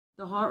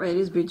The heart rate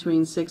is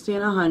between 60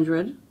 and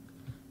 100.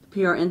 The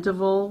PR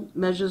interval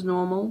measures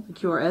normal. The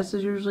QRS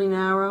is usually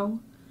narrow.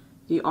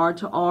 The R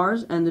to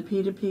Rs and the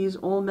P to Ps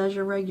all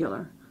measure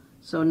regular.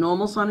 So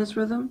normal sinus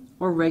rhythm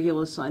or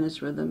regular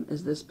sinus rhythm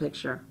is this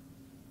picture.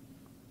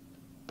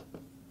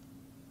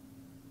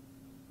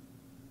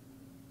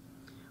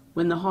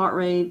 When the heart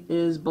rate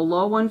is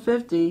below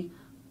 150,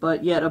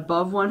 but yet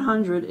above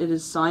 100, it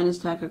is sinus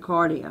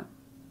tachycardia.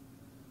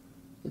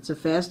 It's a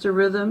faster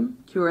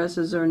rhythm.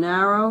 QRSs are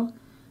narrow,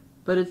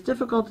 but it's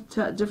difficult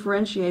to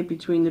differentiate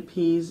between the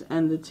P's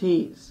and the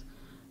T's.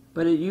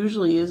 But it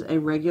usually is a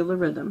regular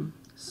rhythm,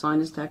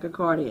 sinus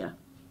tachycardia.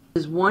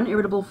 There's one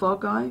irritable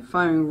foci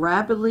firing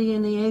rapidly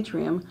in the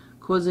atrium,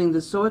 causing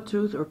the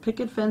sawtooth or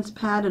picket fence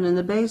pattern in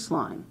the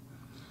baseline.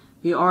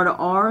 The R to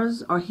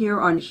Rs are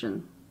here on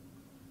mission.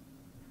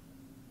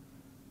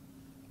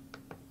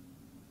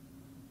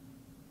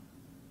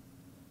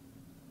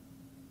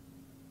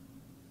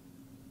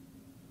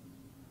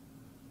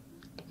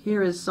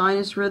 Here is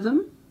sinus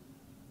rhythm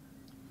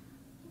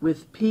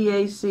with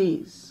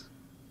PACs.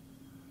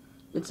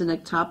 It's an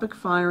ectopic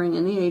firing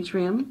in the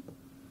atrium,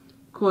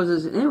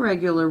 causes an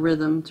irregular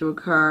rhythm to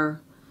occur,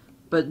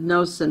 but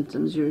no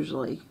symptoms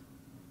usually.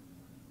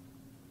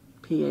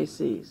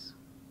 PACs.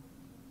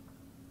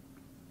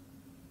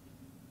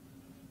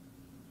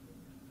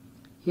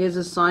 Here's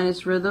a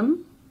sinus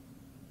rhythm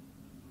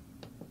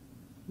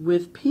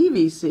with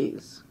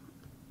PVCs,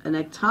 an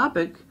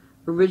ectopic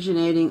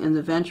originating in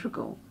the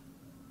ventricle.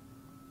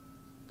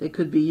 They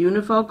could be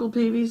unifocal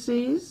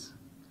PVCs,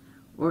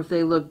 or if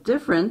they look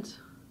different,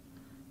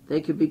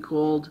 they could be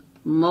called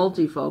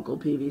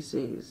multifocal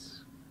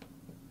PVCs.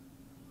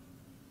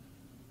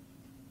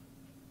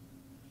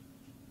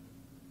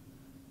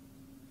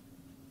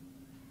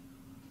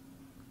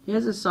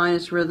 Here's a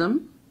sinus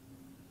rhythm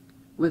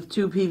with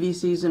two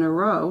PVCs in a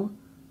row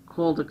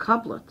called a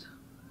couplet.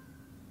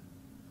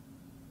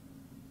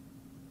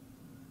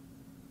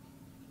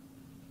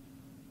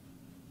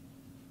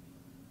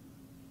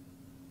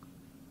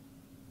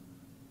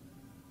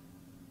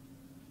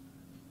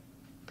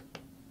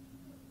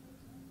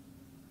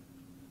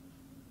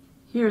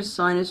 Here's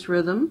sinus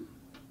rhythm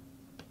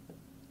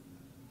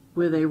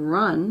with a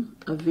run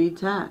of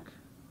V-tach,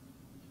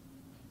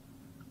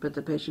 but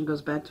the patient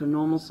goes back to a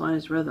normal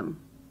sinus rhythm.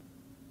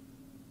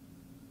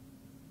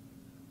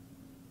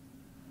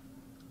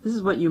 This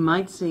is what you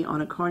might see on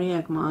a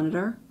cardiac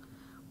monitor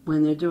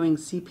when they're doing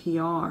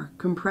CPR,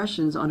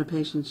 compressions on a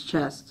patient's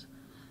chest.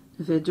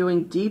 If they're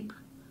doing deep,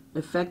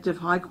 effective,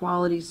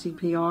 high-quality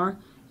CPR,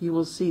 you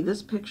will see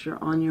this picture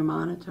on your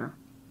monitor.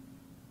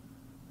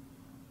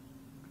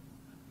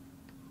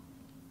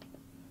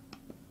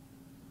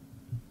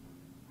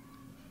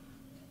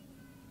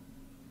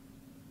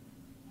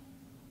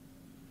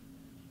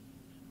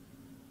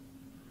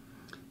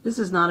 This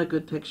is not a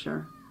good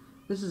picture.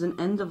 This is an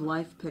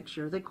end-of-life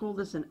picture. They call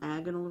this an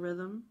agonal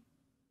rhythm.